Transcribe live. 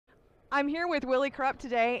I'm here with Willy Krup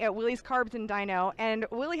today at Willy's Carbs and Dyno, and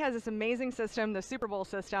Willy has this amazing system, the Superbowl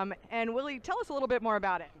System. And Willy, tell us a little bit more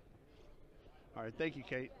about it. All right, thank you,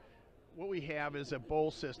 Kate. What we have is a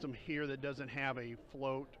bowl system here that doesn't have a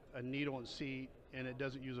float, a needle and seat, and it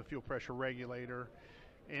doesn't use a fuel pressure regulator.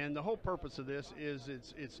 And the whole purpose of this is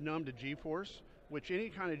it's numb to G-force, which any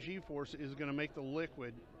kind of G-force is going to make the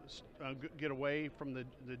liquid get away from the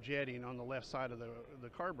jetting on the left side of the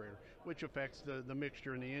carburetor, which affects the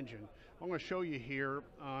mixture in the engine. I'm going to show you here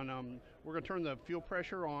on, we're going to turn the fuel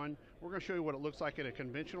pressure on. We're going to show you what it looks like in a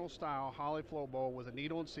conventional style haulic float bowl with a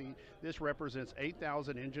needle and seat. This represents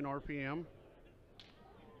 8,000 engine RPM.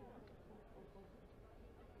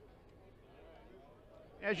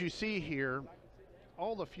 As you see here,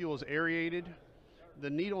 all the fuel is aerated. The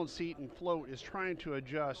needle and seat and float is trying to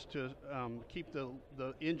adjust to keep the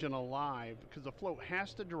engine alive, because the float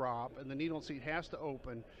has to drop and the needle and seat has to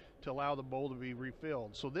open to allow the bowl to be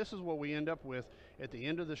refilled. So this is what we end up with at the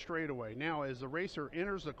end of the straightaway. Now, as the racer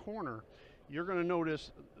enters the corner, you're going to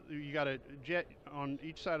notice you got a jet on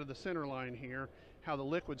each side of the center line here, how the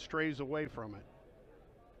liquid strays away from it.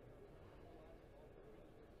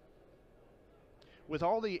 With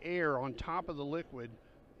all the air on top of the liquid,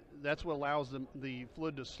 that's what allows the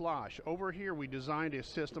fluid to slosh. Over here, we designed a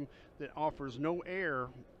system that offers no air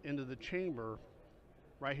into the chamber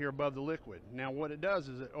right here above the liquid. Now, what it does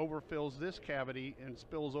is it overfills this cavity and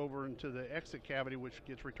spills over into the exit cavity, which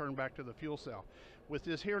gets returned back to the fuel cell. With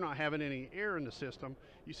this here not having any air in the system,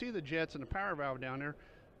 you see the jets and the power valve down there,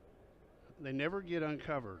 they never get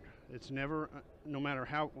uncovered. It's never, no matter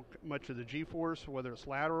how much of the G-force, whether it's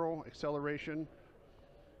lateral, acceleration.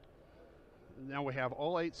 Now we have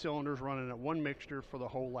all 8 cylinders running at one mixture for the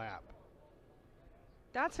whole lap.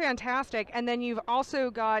 That's fantastic. And then you've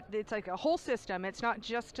also got, it's like a whole system. It's not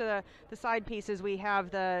just the side pieces. We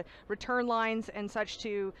have the return lines and such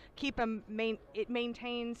to keep them, it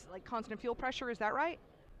maintains like constant fuel pressure, is that right?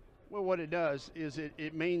 Well, what it does is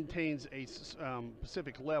it maintains a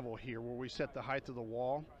specific level here where we set the height of the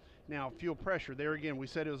wall. Now, fuel pressure, there again, we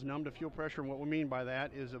said it was numb to fuel pressure, and what we mean by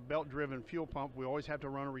that is a belt-driven fuel pump. We always have to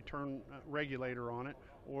run a return regulator on it,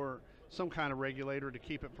 or some kind of regulator to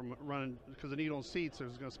keep it from running, because the needle and seats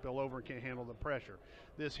is going to spill over and can't handle the pressure.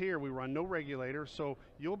 This here, we run no regulator, so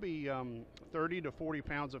you'll be 30 to 40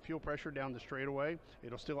 pounds of fuel pressure down the straightaway.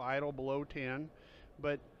 It'll still idle below 10,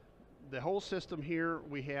 but the whole system here,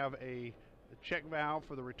 we have a check valve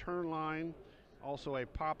for the return line, also a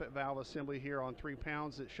poppet valve assembly here on 3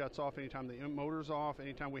 pounds that shuts off anytime the motor's off.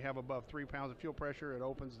 Anytime we have above 3 pounds of fuel pressure, it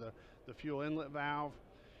opens the fuel inlet valve.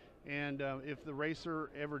 And if the racer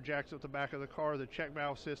ever jacks up the back of the car, the check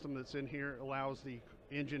valve system that's in here allows the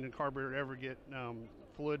engine and carburetor to ever get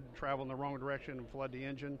fluid travel in the wrong direction and flood the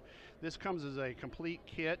engine. This comes as a complete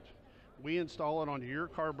kit. We install it onto your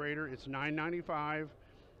carburetor. It's $9.95.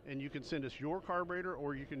 And you can send us your carburetor,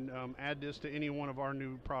 or you can add this to any one of our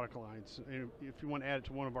new product lines if you want to add it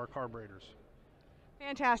to one of our carburetors.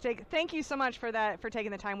 Fantastic. Thank you so much for that, for taking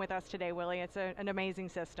the time with us today, Willy. It's an amazing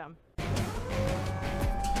system.